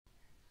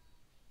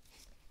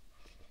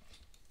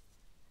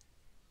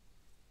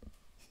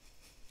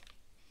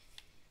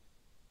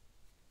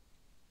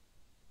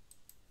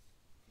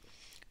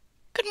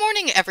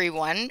morning,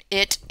 everyone.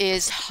 It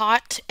is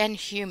hot and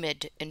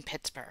humid in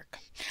Pittsburgh.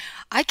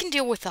 I can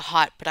deal with the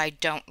hot, but I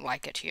don't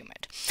like it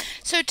humid.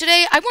 So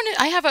today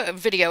I have a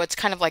video. It's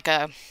kind of like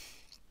a,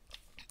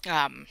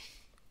 um,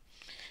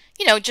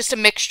 just a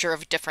mixture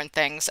of different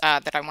things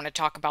that I want to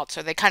talk about.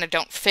 So they kind of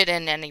don't fit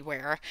in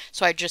anywhere.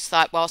 So I just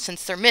thought, well,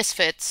 since they're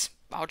misfits,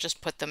 I'll just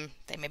put them,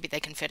 maybe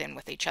they can fit in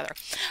with each other.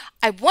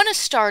 I want to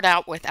start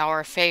out with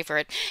our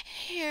favorite,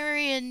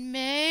 Harry and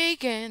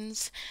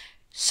Meghan's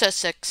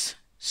Sussex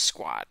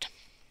squad.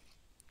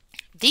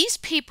 These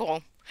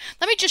people,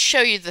 let me just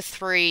show you the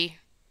three,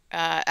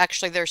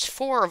 actually there's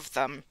four of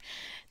them,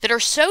 that are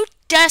so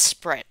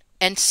desperate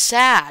and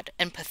sad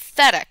and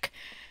pathetic.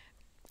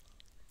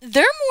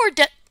 They're more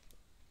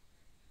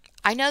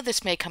I know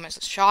this may come as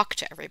a shock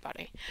to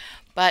everybody,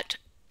 but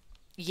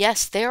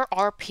yes, there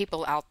are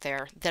people out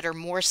there that are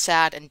more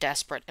sad and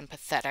desperate and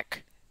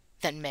pathetic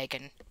than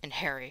Meghan and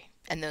Harry,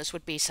 and those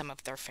would be some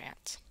of their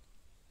fans.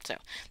 So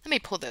let me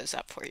pull those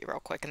up for you real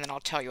quick, and then I'll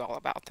tell you all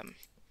about them.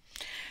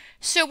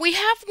 So we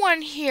have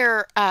one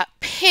here,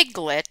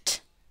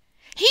 Piglet.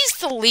 He's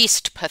the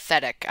least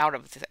pathetic out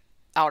of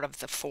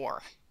the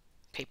four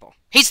people.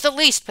 He's the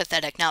least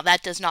pathetic. Now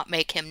that does not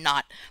make him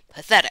not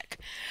pathetic.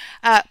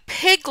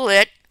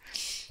 Piglet.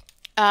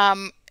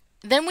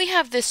 Then we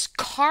have this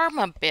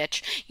karma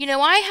bitch. You know,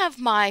 I have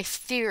my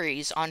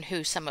theories on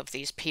who some of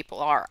these people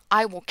are.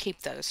 I will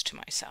keep those to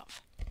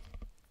myself.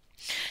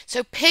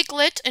 So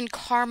Piglet and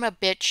Karma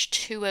Bitch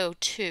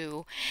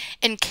 202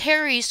 and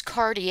Carrie's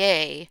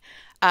Cartier,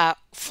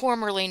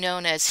 formerly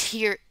known as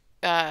here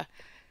Loopy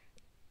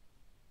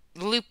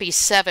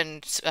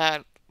 7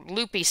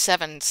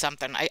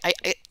 something.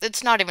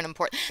 It's not even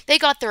important. They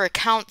got their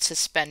account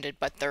suspended,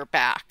 but they're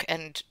back,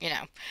 and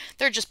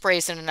they're just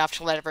brazen enough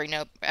to let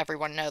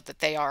everyone know that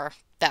they are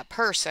that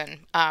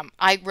person.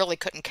 I really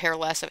couldn't care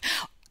less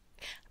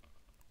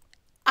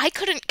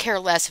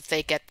if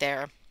they get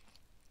their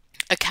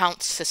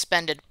accounts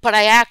suspended, but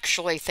I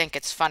actually think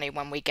it's funny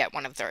when we get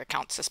one of their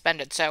accounts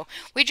suspended. So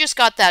we just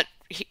got that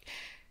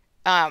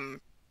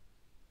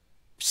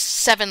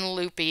 7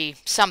 loopy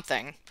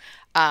something.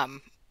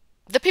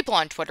 The people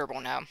on Twitter will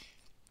know.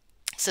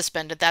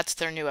 Suspended, that's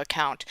their new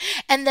account.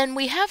 And then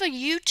we have a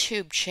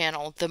YouTube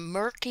channel, The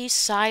Murky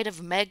Side of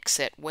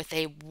Megxit, with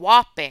a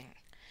whopping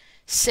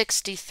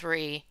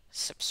 63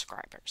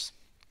 subscribers.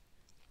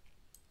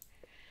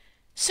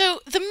 So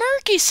the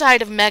Murky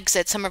Side of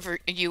Megxit, some of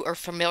you are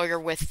familiar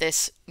with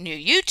this new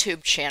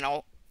YouTube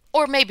channel,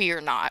 or maybe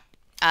you're not.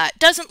 It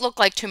doesn't look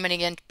like too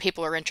many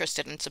people are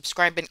interested in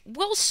subscribing.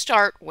 We'll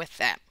start with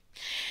them.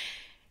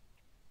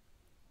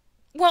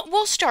 Well,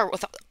 we'll start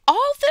with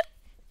all that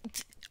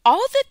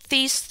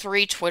these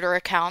three Twitter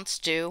accounts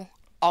do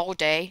all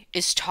day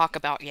is talk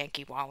about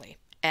Yankee Wally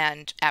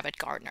and Avid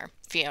Gardner,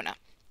 Fiona.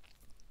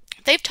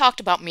 They've talked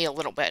about me a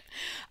little bit,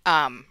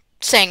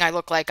 saying I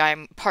look like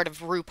I'm part of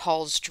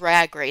RuPaul's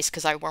Drag Race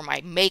because I wore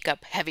my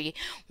makeup heavy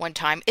one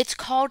time. It's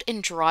called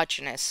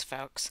androgynous,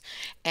 folks.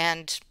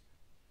 And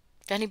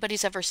if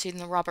anybody's ever seen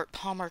the Robert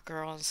Palmer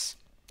girls,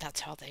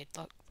 that's how they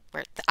look.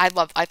 I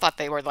thought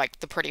they were like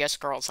the prettiest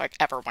girls like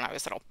ever when I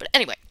was little. But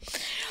anyway,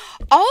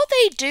 all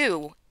they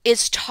do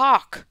is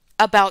talk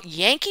about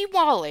Yankee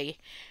Wally,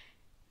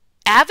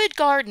 Avid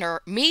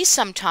Gardner, me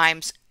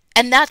sometimes,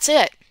 and that's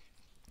it.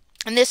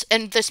 And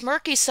this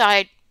murky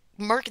side.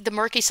 The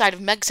Murky Side of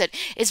Megxit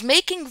is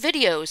making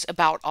videos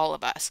about all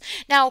of us.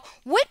 Now,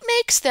 what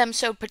makes them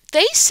so...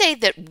 They say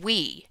that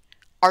we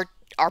are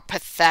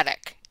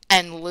pathetic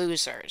and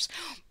losers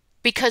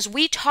because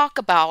we talk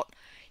about,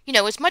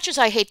 as much as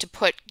I hate to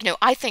put,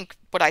 I think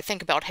what I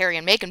think about Harry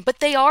and Meghan, but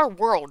they are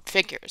world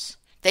figures.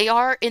 They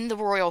are in the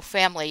royal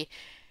family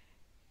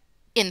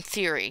in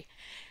theory.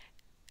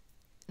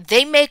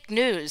 They make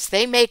news.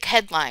 They make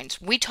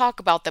headlines. We talk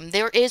about them.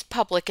 There is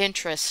public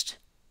interest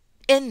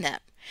in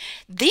them.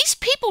 These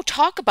people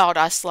talk about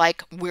us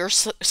like we're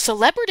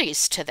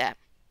celebrities to them.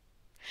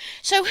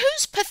 So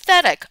who's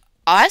pathetic?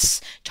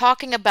 Us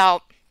talking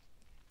about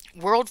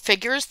world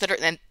figures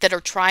that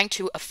are trying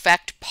to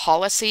affect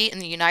policy in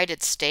the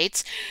United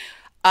States?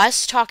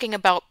 Us talking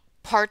about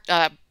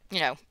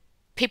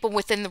people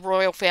within the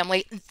royal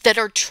family that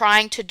are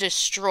trying to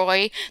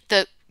destroy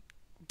the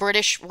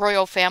British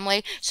royal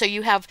family, so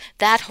you have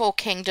that whole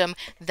kingdom,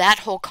 that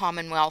whole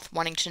commonwealth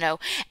wanting to know,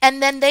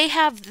 and then they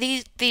have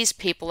these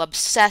people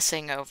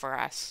obsessing over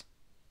us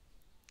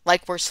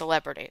like we're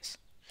celebrities.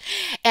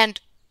 And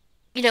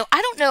I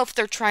don't know if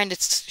they're trying to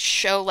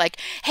show like,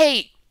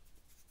 hey,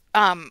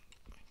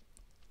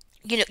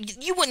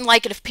 you wouldn't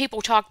like it if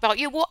people talk about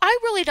you. Well, I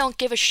really don't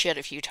give a shit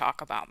if you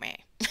talk about me.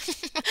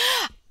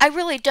 I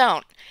really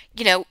don't.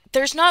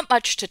 There's not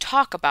much to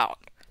talk about.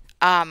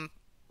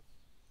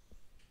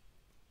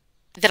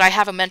 That I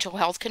have a mental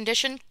health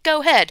condition,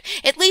 go ahead.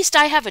 At least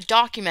I have a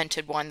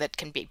documented one that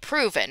can be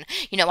proven.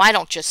 I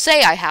don't just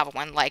say I have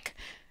one like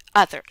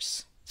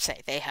others say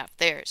they have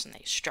theirs and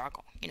they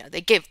struggle.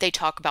 They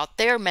talk about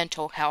their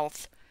mental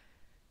health.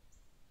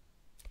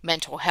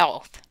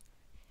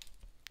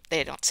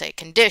 They don't say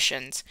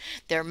conditions.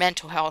 Their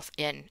mental health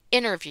in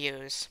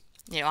interviews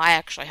You know, I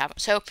actually haven't.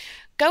 So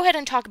go ahead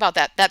and talk about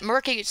that. That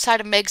murky side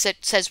of Meg's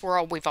that says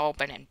we've all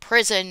been in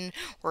prison,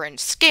 we're in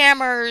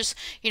scammers,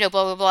 you know,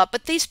 blah blah blah.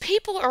 But these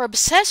people are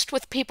obsessed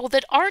with people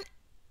that aren't,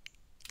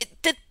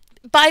 that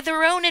by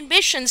their own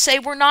admission say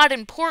we're not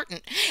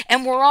important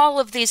and we're all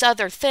of these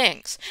other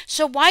things.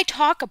 So why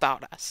talk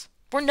about us?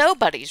 We're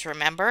nobodies,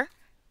 remember?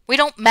 We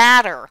don't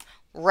matter,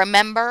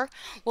 remember?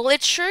 Well,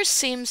 it sure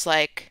seems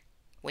like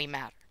we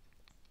matter.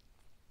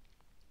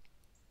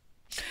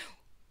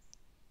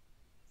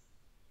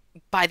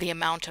 By the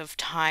amount of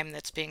time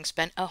that's being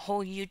spent, a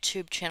whole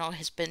YouTube channel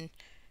has been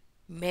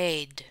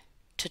made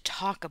to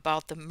talk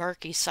about the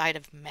murky side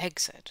of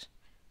Megxit.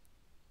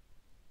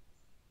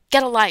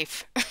 Get a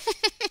life.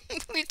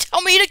 You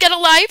tell me to get a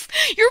life?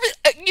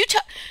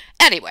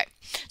 Anyway,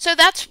 so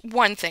that's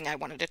one thing I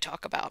wanted to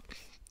talk about.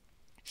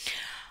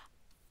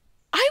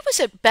 I was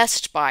at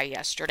Best Buy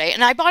yesterday,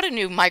 and I bought a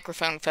new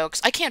microphone, folks.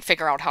 I can't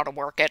figure out how to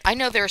work it. I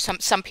know there are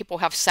some people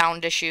have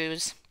sound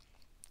issues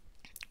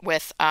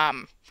with,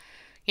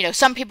 you know,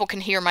 some people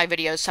can hear my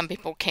videos, some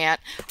people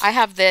can't. I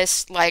have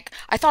this, like,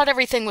 I thought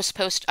everything was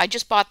supposed to, I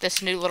just bought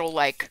this new little,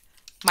 like,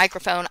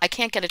 microphone. I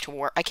can't get it to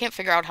work. I can't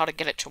figure out how to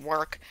get it to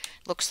work.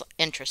 Looks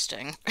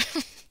interesting.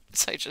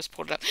 So I just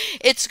pulled it up.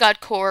 It's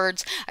got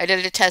cords. I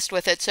did a test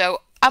with it,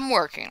 so I'm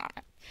working on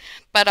it.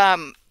 But,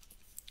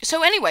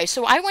 so anyway,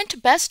 so I went to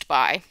Best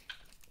Buy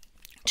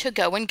to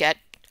go and get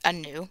a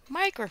new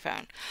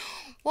microphone.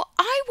 Well,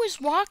 I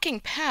was walking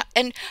past,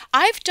 and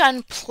I've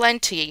done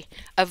plenty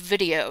of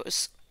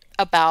videos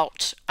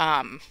about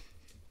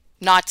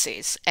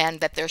Nazis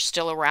and that they're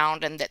still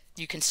around and that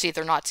you can see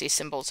their Nazi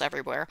symbols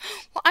everywhere.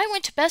 Well, I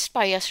went to Best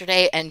Buy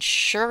yesterday, and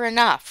sure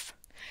enough,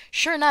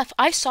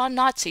 I saw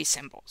Nazi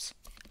symbols.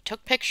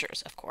 Took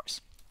pictures, of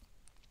course.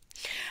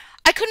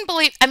 I couldn't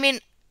believe, I mean,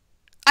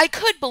 I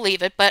could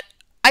believe it, but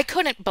I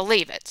couldn't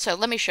believe it. So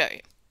let me show you.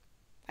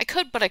 I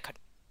could, but I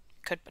couldn't.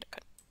 But I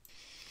couldn't.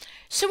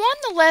 So on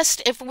the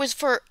list, if it was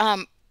for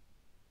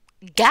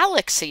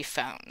Galaxy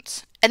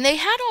phones, and they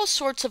had all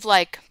sorts of,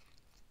 like,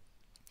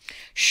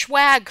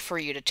 swag for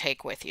you to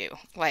take with you,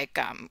 like,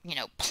 you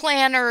know,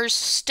 planners,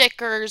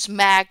 stickers,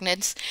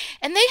 magnets,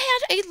 and they had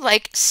a,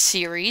 like,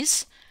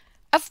 series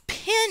of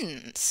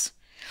pins.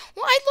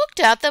 Well, I looked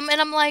at them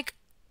and I'm like,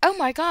 oh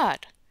my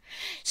God.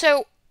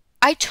 So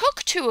I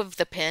took 2 of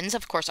the pins.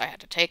 Of course, I had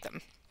to take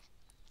them.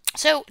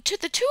 So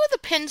the 2 of the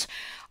pins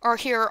are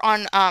here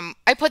on,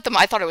 I put them,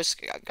 I thought it was,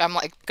 I'm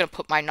like going to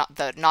put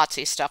the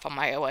Nazi stuff on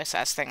my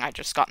OSS thing I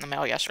just got in the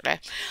mail yesterday.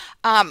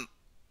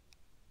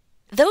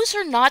 Those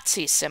are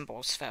Nazi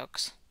symbols,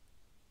 folks.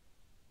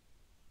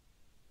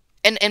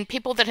 And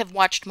people that have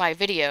watched my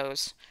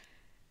videos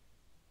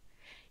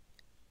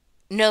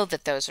know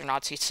that those are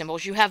Nazi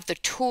symbols. You have the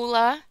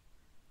Thule,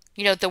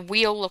 you know, the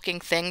wheel-looking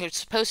thing. It's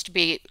supposed to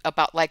be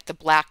about, like, the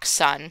black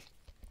sun.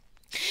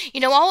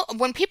 You know,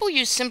 when people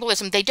use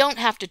symbolism, they don't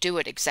have to do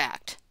it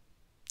exact.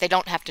 They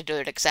don't have to do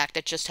it exact.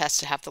 It just has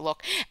to have the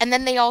look. And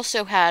then they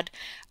also had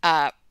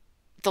the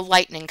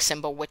lightning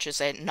symbol, which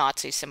is a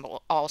Nazi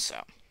symbol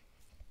also.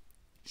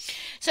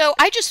 So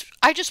I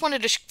just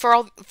wanted to,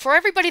 for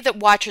everybody that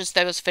watches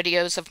those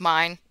videos of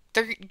mine,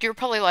 you're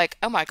probably like,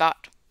 oh my God.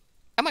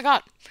 Oh my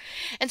God.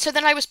 And so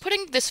then I was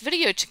putting this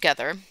video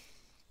together.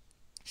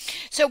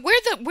 So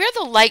where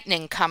the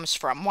lightning comes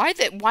from, why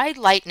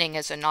lightning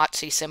is a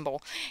Nazi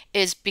symbol,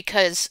 is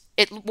because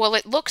it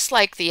looks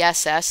like the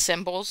SS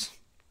symbols.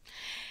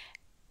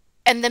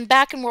 And then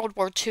back in World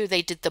War II,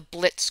 they did the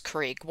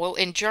Blitzkrieg. Well,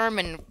 in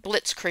German,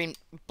 Blitzkrieg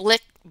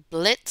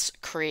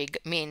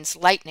means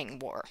lightning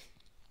war.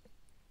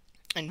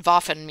 And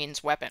Waffen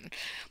means weapon.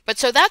 But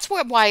so that's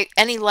why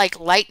any, like,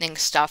 lightning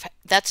stuff,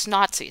 that's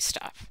Nazi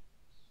stuff.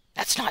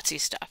 That's Nazi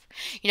stuff.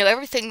 You know,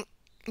 everything,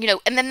 you know,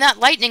 and then that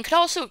lightning could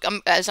also,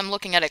 as I'm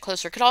looking at it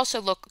closer, could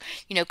also look,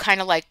 you know, kind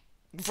of like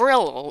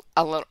Vril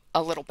a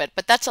little bit.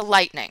 But that's a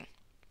lightning,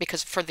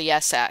 because for the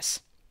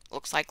SS,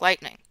 looks like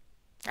lightning,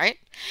 right?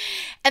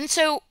 And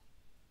so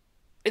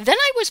then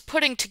I was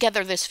putting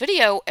together this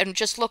video and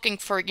just looking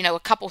for, you know, a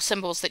couple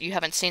symbols that you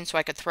haven't seen so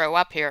I could throw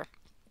up here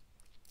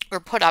or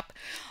put up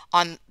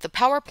on the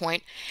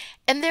PowerPoint.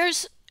 And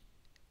there's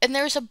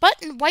a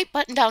white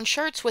button-down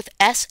shirts with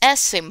SS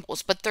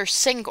symbols, but they're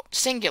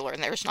singular,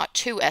 and there's not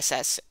 2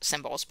 SS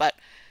symbols, but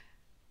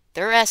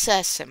they're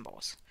SS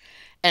symbols.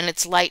 And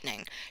it's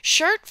lightning.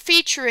 Shirt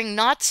featuring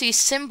Nazi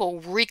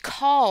symbol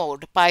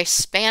recalled by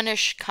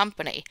Spanish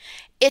company.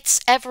 It's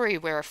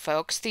everywhere,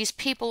 folks. These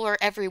people are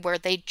everywhere.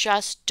 They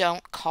just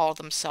don't call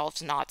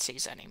themselves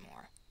Nazis anymore.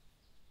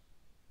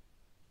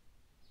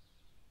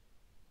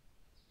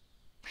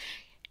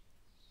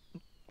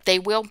 They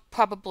will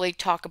probably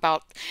talk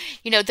about,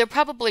 you know, they're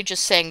probably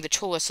just saying the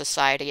Thule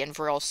Society and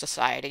Vril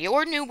Society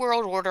or New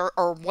World Order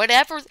or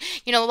whatever.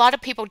 You know, a lot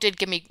of people did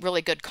give me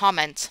really good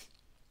comments,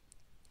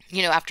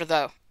 you know, after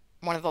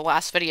one of the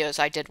last videos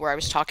I did where I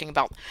was talking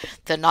about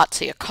the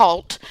Nazi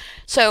occult.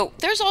 So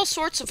there's all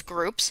sorts of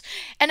groups.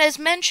 And as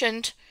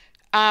mentioned,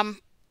 you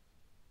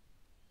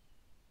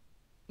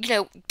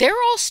know, they're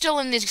all still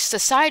in these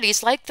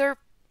societies like their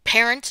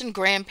parents and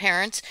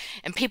grandparents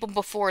and people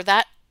before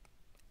that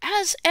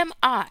as am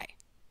I.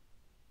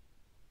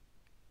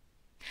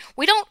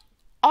 We don't,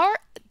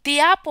 the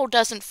apple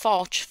doesn't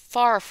fall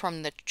far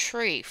from the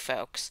tree,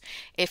 folks,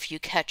 if you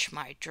catch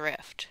my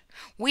drift.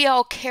 We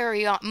all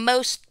carry on,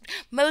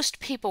 most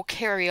people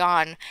carry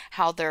on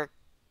how their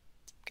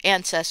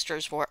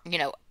ancestors were,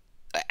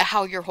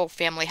 how your whole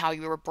family, how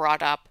you were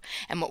brought up,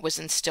 and what was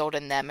instilled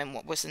in them, and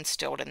what was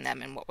instilled in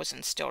them, and what was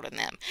instilled in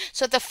them.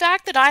 So the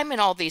fact that I'm in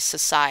all these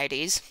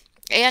societies,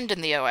 and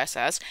in the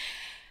OSS,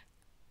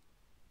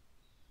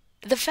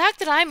 the fact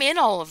that I'm in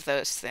all of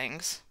those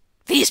things,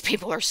 these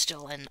people are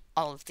still in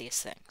all of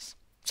these things.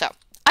 So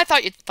I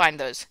thought you'd find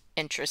those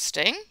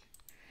interesting.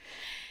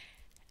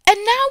 And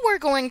now we're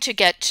going to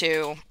get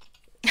to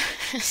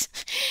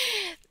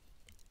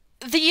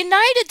the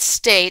United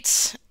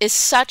States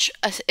is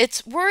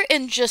we're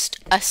in just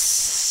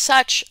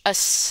such a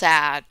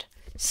sad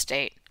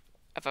state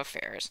of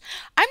affairs.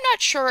 I'm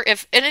not sure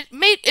if, and it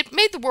made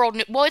the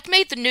world, well, it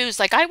made the news.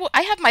 Like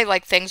I have my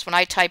things when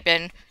I type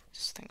in,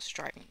 this thing's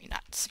driving me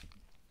nuts.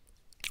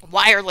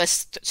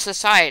 Wireless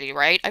society,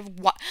 right? I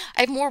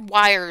have more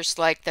wires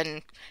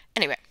than,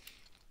 anyway.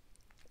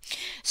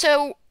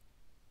 So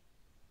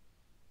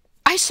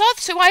I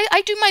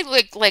do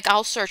my,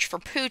 I'll search for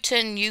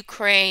Putin,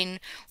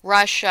 Ukraine,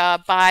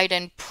 Russia,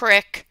 Biden,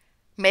 prick,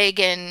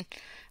 Meghan,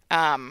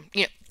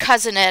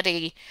 Cousin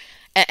Eddie,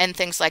 and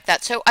things like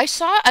that. So I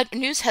saw a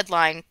news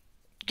headline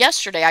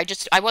yesterday.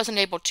 I wasn't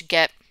able to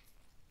get,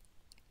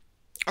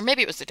 or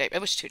maybe it was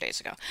it was 2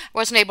 days ago. I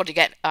wasn't able to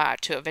get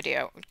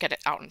get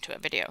it out into a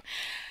video.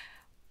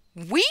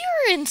 We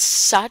are in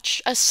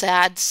such a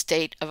sad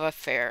state of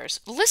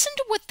affairs. Listen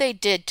to what they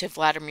did to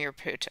Vladimir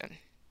Putin.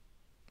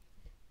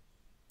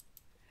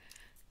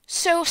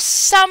 So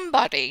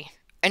somebody,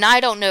 and I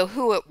don't know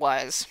who it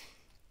was,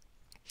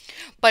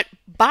 but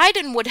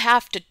Biden would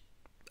have to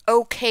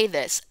okay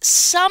this.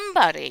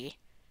 Somebody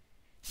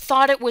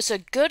thought it was a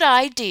good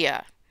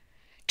idea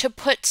to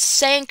put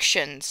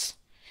sanctions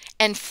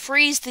and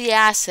freeze the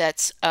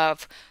assets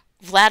of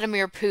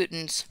Vladimir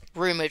Putin's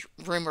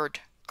rumored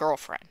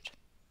girlfriend.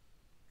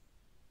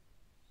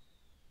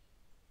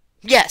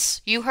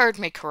 Yes, you heard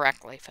me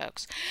correctly,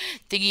 folks.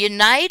 The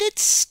United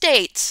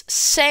States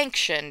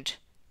sanctioned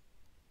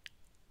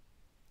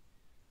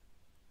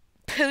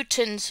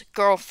Putin's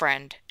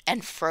girlfriend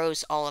and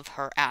froze all of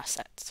her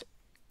assets.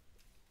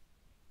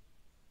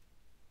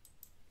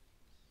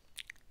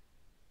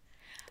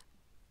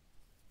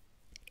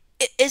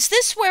 Is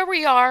this where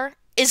we are?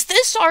 Is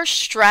this our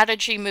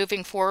strategy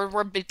moving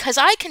forward? Because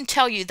I can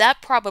tell you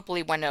that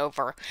probably went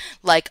over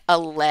like a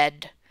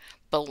lead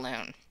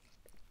balloon.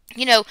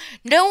 No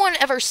one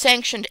ever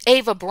sanctioned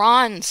Ava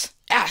Braun's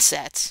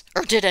assets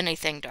or did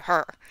anything to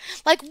her.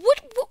 Like, who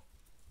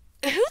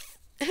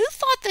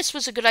thought this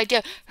was a good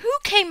idea? Who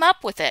came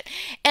up with it?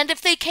 And if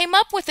they came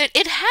up with it,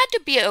 it had to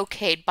be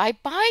okayed by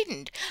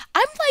Biden.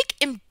 I'm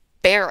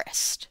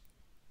embarrassed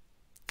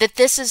that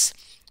this is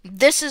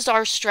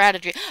our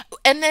strategy.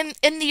 And then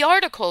in the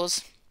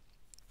articles,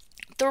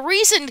 the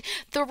reason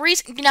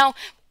Vladimir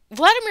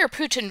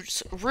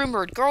Putin's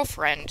rumored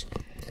girlfriend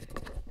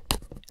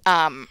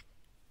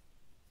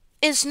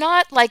is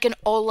not like an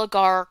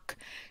oligarch.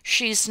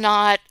 She's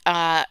not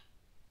an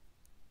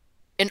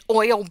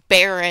oil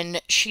baron.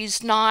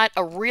 She's not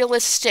a real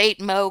estate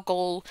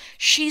mogul.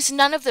 She's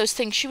none of those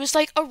things. She was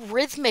like a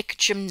rhythmic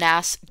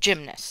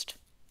gymnast.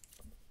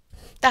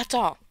 That's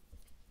all.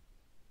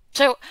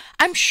 So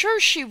I'm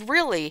sure she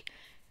really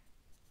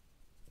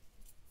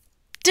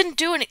didn't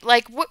do any,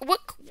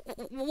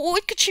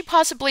 what could she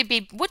possibly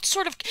be? What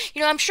sort of,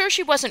 I'm sure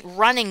she wasn't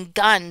running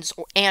guns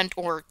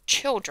or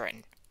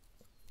children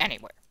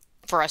anywhere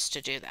for us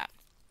to do that.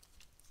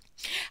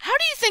 How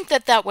do you think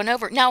that went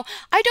over? Now,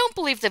 I don't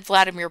believe that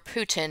Vladimir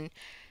Putin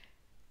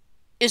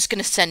is going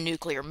to send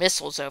nuclear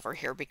missiles over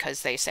here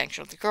because they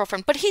sanctioned the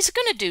girlfriend, but he's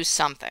going to do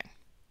something.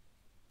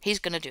 He's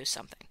going to do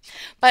something.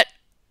 But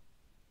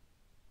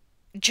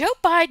Joe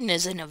Biden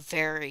is in a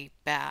very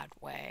bad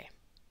way.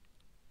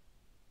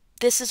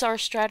 This is our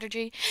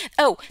strategy.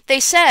 Oh, they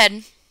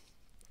said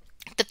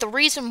that the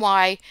reason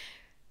why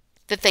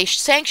that they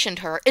sanctioned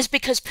her is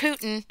because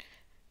Putin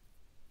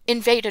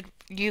invaded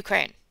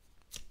Ukraine.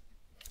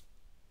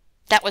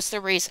 That was the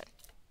reason.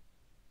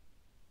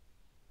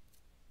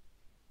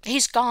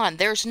 He's gone.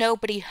 There's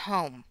nobody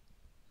home.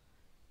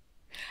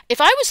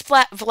 If I was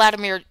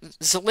Vladimir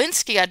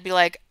Zelensky, I'd be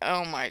like,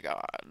 oh my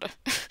God.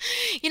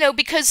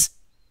 Because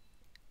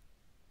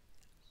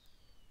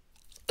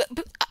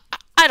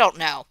I don't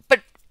know,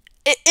 but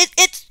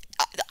it's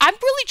I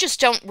really just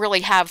don't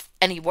really have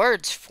any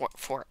words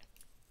for it.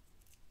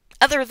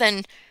 Other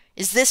than,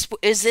 is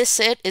this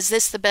it? Is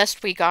this the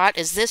best we got?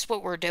 Is this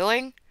what we're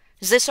doing?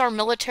 Is this our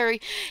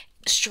military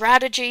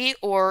strategy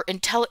or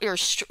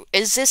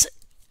is this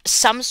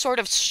some sort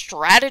of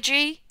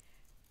strategy?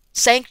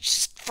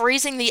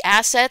 Freezing the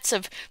assets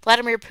of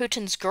Vladimir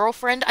Putin's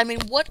girlfriend? I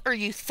mean, what are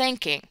you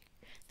thinking?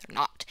 They're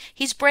not.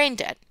 He's brain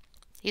dead.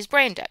 He's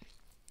brain dead.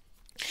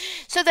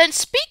 So then,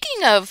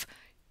 speaking of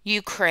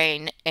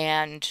Ukraine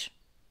and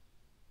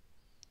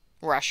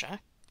Russia,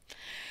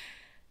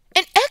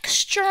 an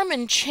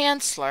ex-German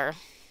chancellor,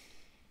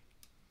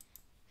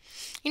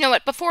 you know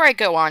what, before I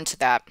go on to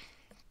that,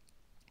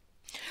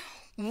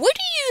 what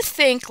do you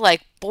think,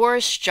 like,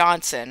 Boris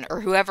Johnson, or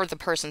whoever the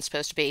person's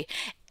supposed to be,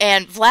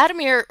 and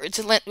Vladimir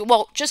Zelensky,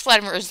 well, just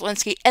Vladimir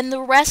Zelensky, and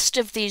the rest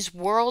of these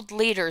world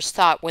leaders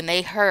thought when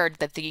they heard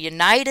that the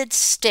United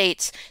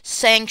States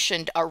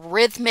sanctioned a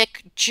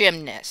rhythmic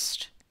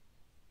gymnast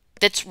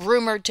that's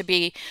rumored to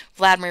be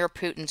Vladimir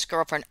Putin's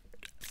girlfriend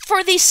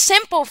for the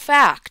simple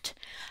fact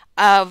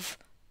of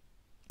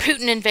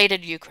Putin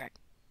invaded Ukraine?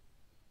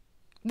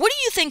 What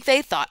do you think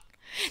they thought?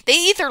 They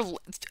either,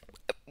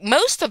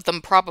 most of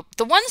them probably,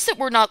 the ones that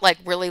were not like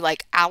really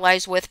like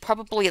allies with,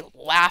 probably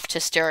laughed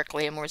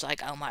hysterically and was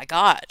like, oh my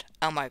God,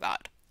 oh my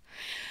God.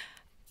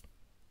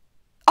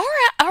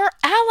 Our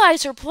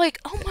allies are like,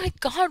 oh my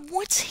God,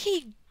 what's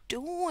he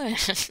doing?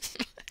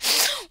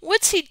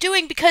 What's he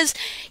doing? Because,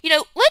 you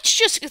know, let's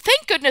just,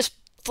 thank goodness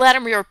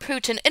Vladimir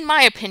Putin, in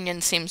my opinion,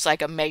 seems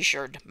like a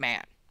measured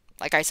man.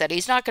 Like I said,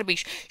 he's not going to be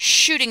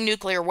shooting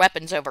nuclear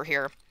weapons over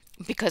here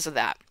because of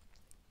that.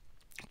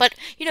 But,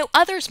 you know,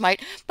 others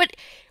might. But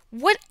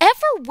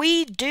whatever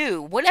we do,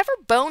 whatever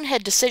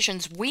bonehead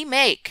decisions we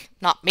make,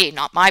 not me,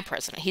 not my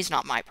president, he's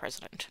not my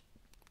president.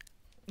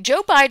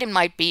 Joe Biden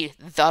might be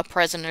the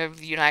president of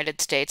the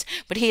United States,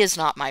 but he is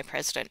not my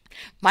president.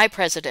 My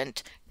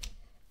president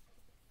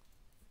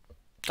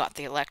got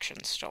the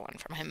election stolen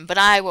from him, but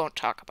I won't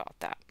talk about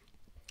that.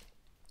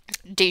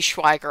 D.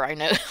 Schweiger, I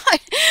know.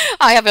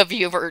 I have a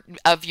viewer,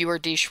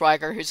 D.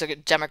 Schweiger, who's a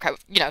Democrat.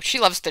 You know, she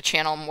loves the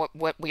channel and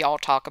what we all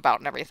talk about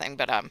and everything,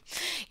 but,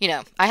 you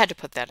know, I had to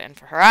put that in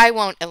for her. I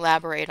won't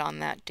elaborate on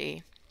that,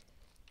 D.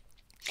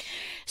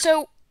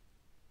 So,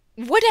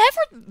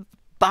 whatever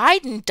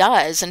Biden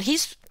does, and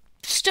he's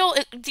still,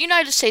 the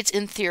United States,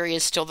 in theory,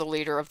 is still the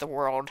leader of the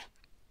world.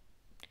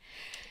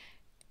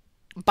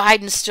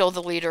 Biden's still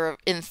the leader,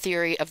 in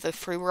theory, of the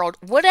free world.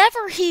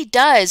 Whatever he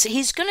does,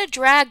 he's going to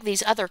drag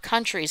these other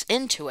countries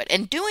into it.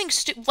 And doing,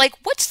 like,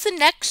 what's the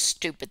next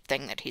stupid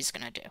thing that he's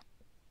going to do?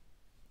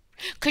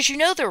 Because you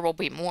know there will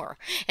be more.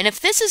 And if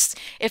this is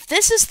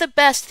the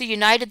best the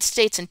United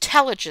States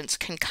intelligence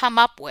can come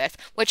up with,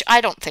 which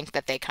I don't think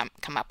that they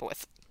came up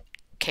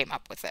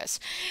with this.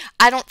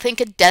 I don't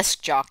think a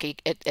desk jockey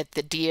at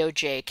the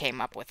DOJ came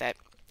up with it.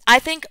 I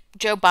think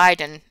Joe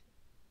Biden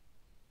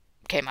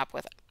came up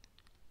with it.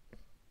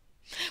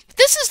 But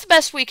this is the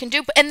best we can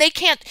do, and they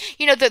can't,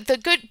 you know,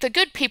 the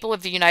good people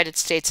of the United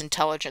States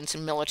intelligence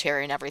and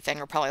military and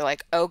everything are probably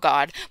like, oh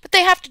God, but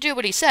they have to do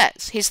what he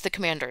says. He's the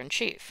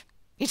commander-in-chief.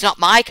 He's not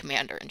my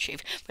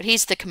commander-in-chief, but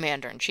he's the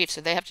commander-in-chief,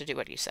 so they have to do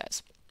what he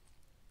says.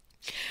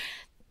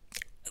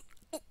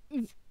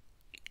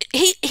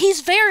 He's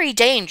very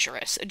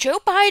dangerous. Joe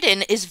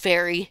Biden is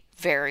very,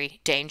 very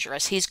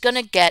dangerous. He's going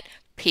to get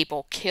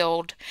people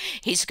killed.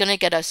 He's going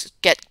to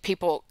get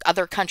people,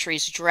 other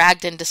countries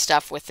dragged into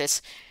stuff with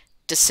this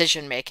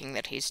decision making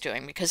that he's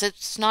doing, because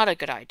it's not a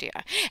good idea.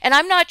 And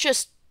I'm not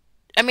just,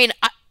 I mean,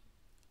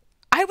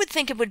 I would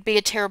think it would be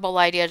a terrible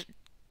idea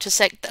to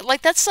say,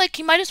 like, that's like,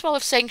 he might as well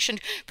have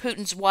sanctioned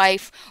Putin's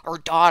wife or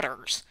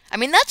daughters. I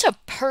mean, that's a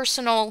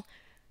personal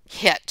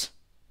hit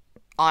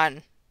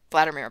on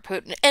Vladimir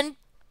Putin. And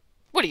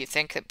what do you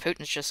think, that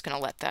Putin's just going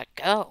to let that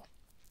go?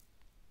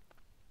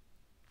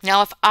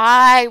 Now, if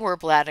I were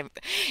Vladimir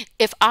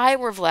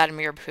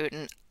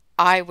Putin,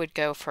 I would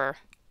go for,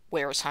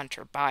 where's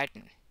Hunter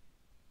Biden?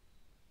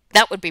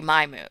 That would be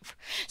my move.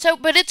 So,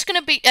 but it's going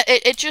to be,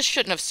 it just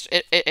shouldn't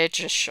have, it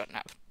just shouldn't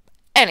have.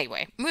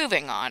 Anyway,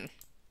 moving on.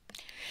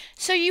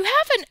 So you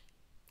have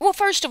well,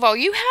 first of all,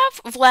 you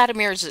have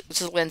Vladimir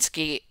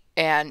Zelensky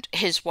and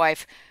his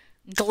wife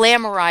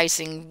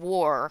glamorizing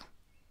war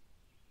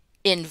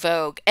in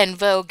Vogue, and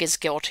Vogue is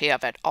guilty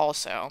of it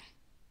also.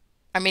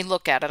 I mean,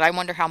 look at it. I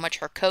wonder how much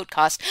her coat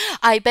cost.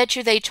 I bet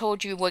you they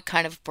told you what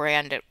kind of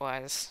brand it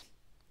was,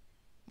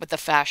 what the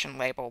fashion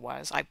label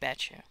was. I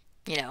bet you.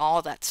 You know,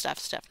 all that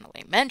stuff's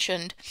definitely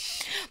mentioned.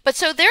 But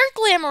so they're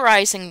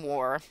glamorizing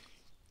war.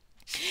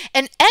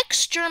 An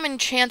ex-German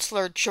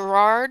Chancellor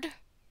Gerhard,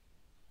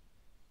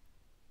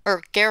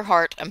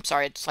 I'm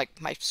sorry, it's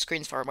like my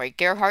screen's far away,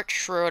 Gerhard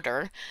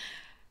Schroeder,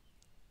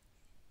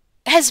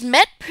 has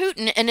met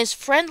Putin and is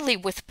friendly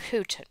with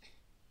Putin.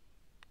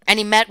 And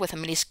he met with him,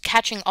 and he's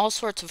catching all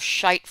sorts of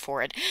shite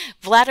for it.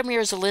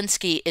 Vladimir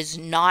Zelensky is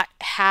not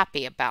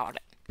happy about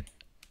it.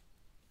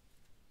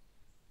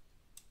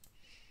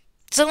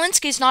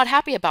 Zelensky's not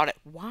happy about it.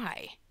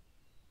 Why?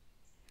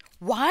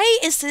 Why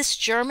is this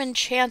German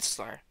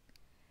chancellor,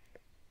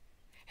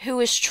 who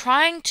is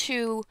trying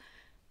to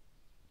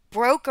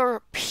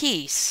broker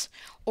peace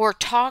or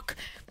talk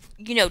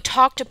to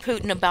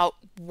Putin about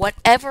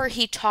whatever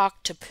he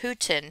talked to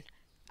Putin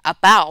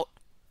about,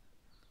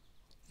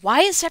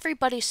 why is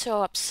everybody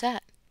so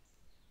upset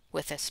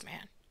with this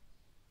man?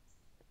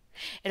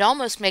 It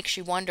almost makes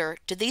you wonder,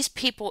 do these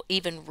people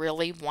even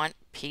really want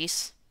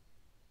peace?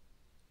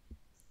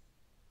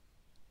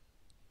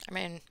 I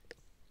mean,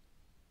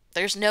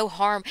 there's no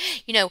harm.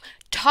 You know,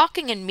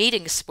 talking in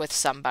meetings with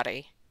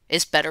somebody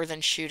is better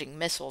than shooting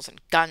missiles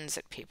and guns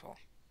at people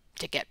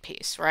to get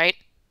peace, right?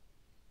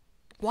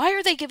 Why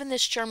are they giving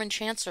this German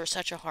chancellor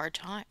such a hard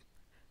time?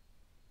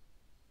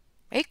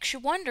 Makes you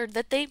wonder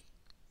that they...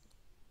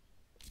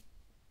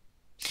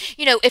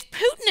 You know, if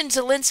Putin and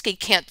Zelensky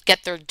can't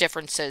get their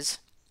differences,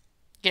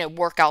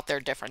 work out their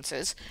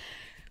differences,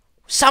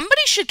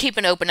 somebody should keep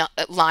an open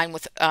line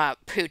with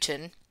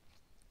Putin,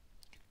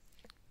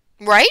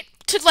 right?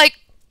 To,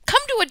 like,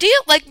 come to a deal,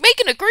 like, make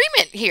an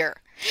agreement here.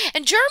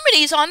 And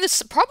Germany's on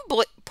this,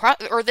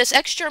 or this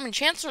ex-German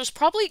chancellor is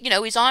probably,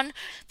 he's on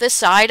the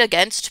side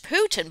against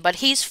Putin, but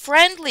he's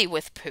friendly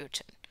with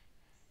Putin.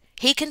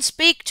 He can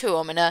speak to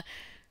him in a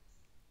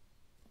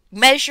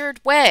measured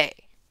way.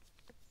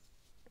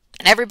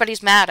 And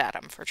everybody's mad at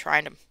him for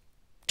trying to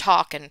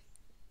talk. And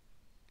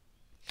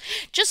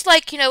just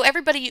like,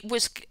 everybody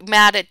was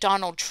mad at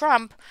Donald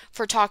Trump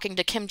for talking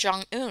to Kim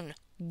Jong-un.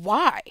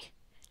 Why?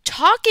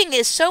 Talking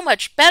is so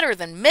much better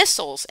than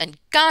missiles and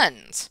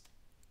guns.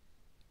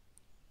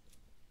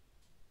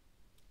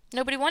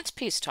 Nobody wants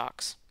peace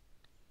talks.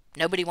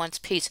 Nobody wants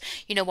peace.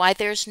 You know why?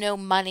 There's no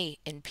money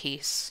in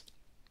peace.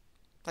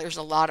 There's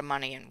a lot of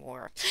money in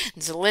war.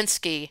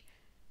 Zelensky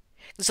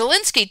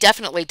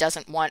definitely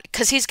doesn't want,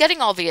 because he's getting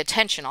all the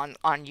attention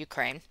on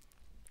Ukraine.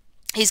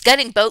 He's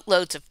getting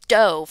boatloads of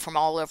dough from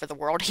all over the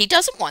world. He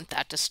doesn't want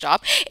that to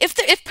stop. If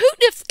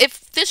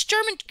this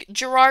German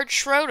Gerhard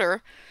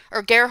Schroeder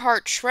or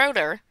Gerhard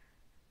Schroeder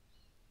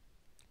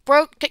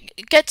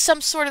gets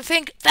some sort of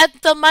thing,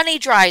 that the money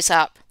dries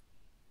up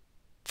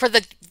for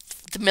the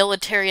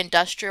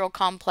military-industrial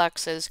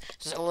complexes.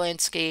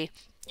 Zelensky,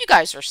 you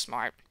guys are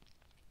smart.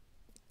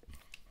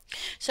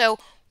 So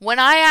when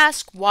I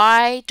ask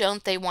why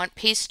don't they want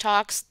peace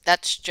talks,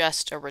 that's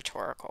just a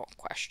rhetorical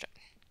question.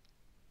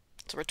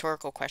 It's a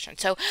rhetorical question.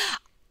 So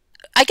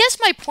I guess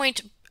my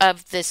point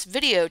of this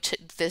video,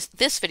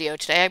 this video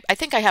today, I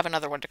think I have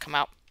another one to come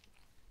out,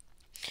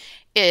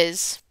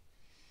 is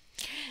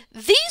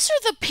these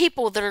are the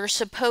people that are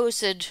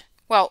supposed,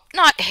 well,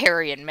 not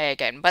Harry and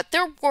Meghan, but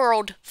they're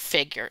world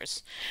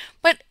figures.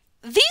 But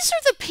these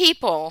are the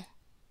people.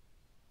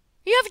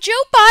 You have Joe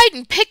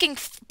Biden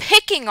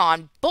picking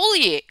on,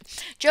 bullying.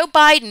 Joe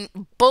Biden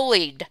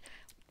bullied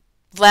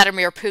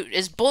Vladimir Putin,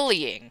 is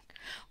bullying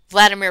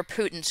Vladimir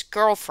Putin's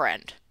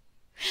girlfriend.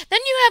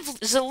 Then you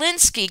have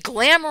Zelensky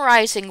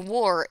glamorizing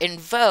war in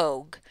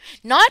Vogue.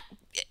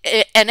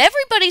 And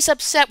everybody's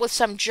upset with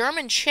some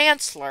German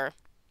chancellor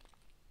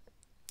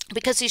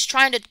because he's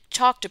trying to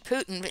talk to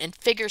Putin and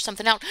figure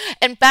something out.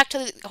 And back to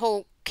the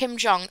whole Kim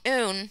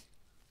Jong-un.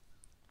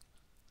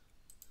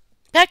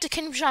 Back to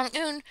Kim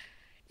Jong-un.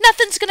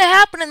 Nothing's going to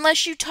happen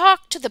unless you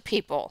talk to the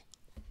people.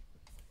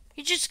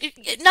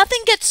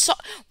 Nothing gets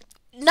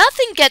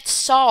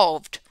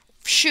solved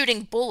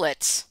shooting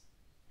bullets,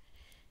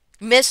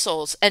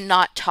 missiles, and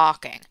not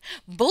talking.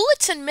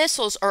 Bullets and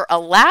missiles are a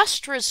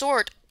last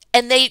resort,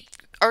 and they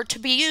are to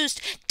be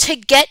used to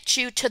get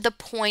you to the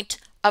point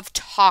of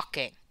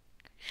talking.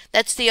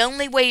 That's the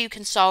only way you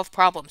can solve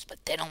problems,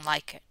 but they don't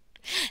like it.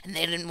 And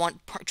they didn't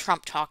want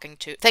Trump talking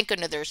to... Thank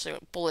goodness there's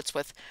bullets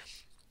with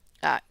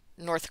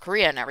North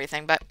Korea and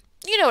everything, but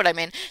you know what I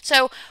mean.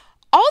 So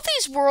all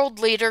these world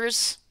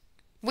leaders,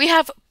 we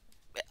have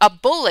a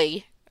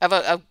bully of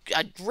a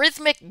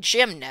rhythmic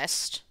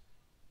gymnast.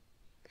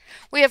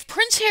 We have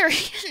Prince Harry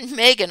and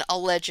Meghan,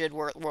 alleged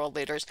world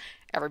leaders.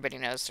 Everybody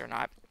knows they're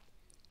not.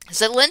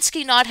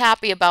 Zelensky not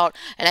happy about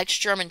an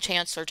ex-German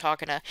chancellor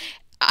talking to...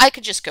 I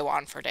could just go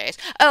on for days.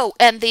 Oh,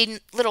 and the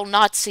little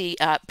Nazi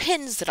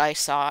pins that I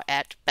saw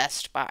at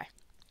Best Buy.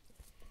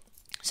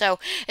 So,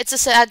 it's a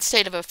sad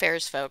state of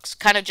affairs, folks.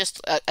 Kind of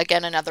just,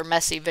 again, another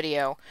messy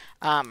video.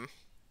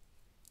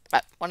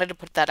 But wanted to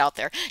put that out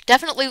there.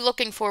 Definitely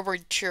looking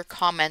forward to your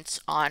comments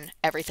on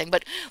everything.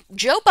 But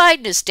Joe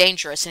Biden is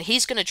dangerous, and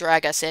he's going to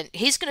drag us in.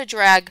 He's going to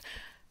drag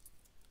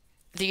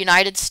the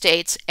United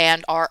States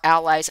and our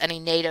allies, any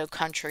NATO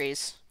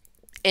countries,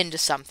 into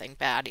something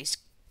bad. He's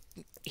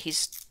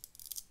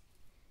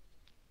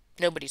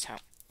nobody's home.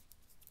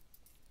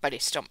 But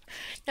he's still,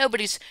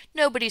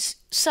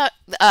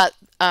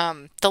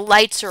 the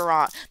lights are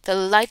on. The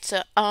lights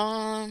are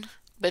on,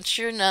 but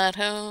you're not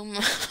home.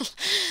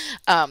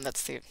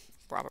 That's the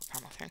Robert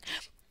Palmer thing.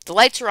 The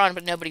lights are on,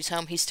 but nobody's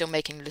home. He's still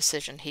making the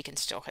decision. He can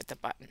still hit the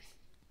button.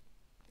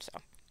 So,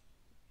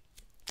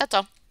 that's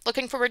all.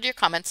 Looking forward to your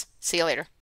comments. See you later.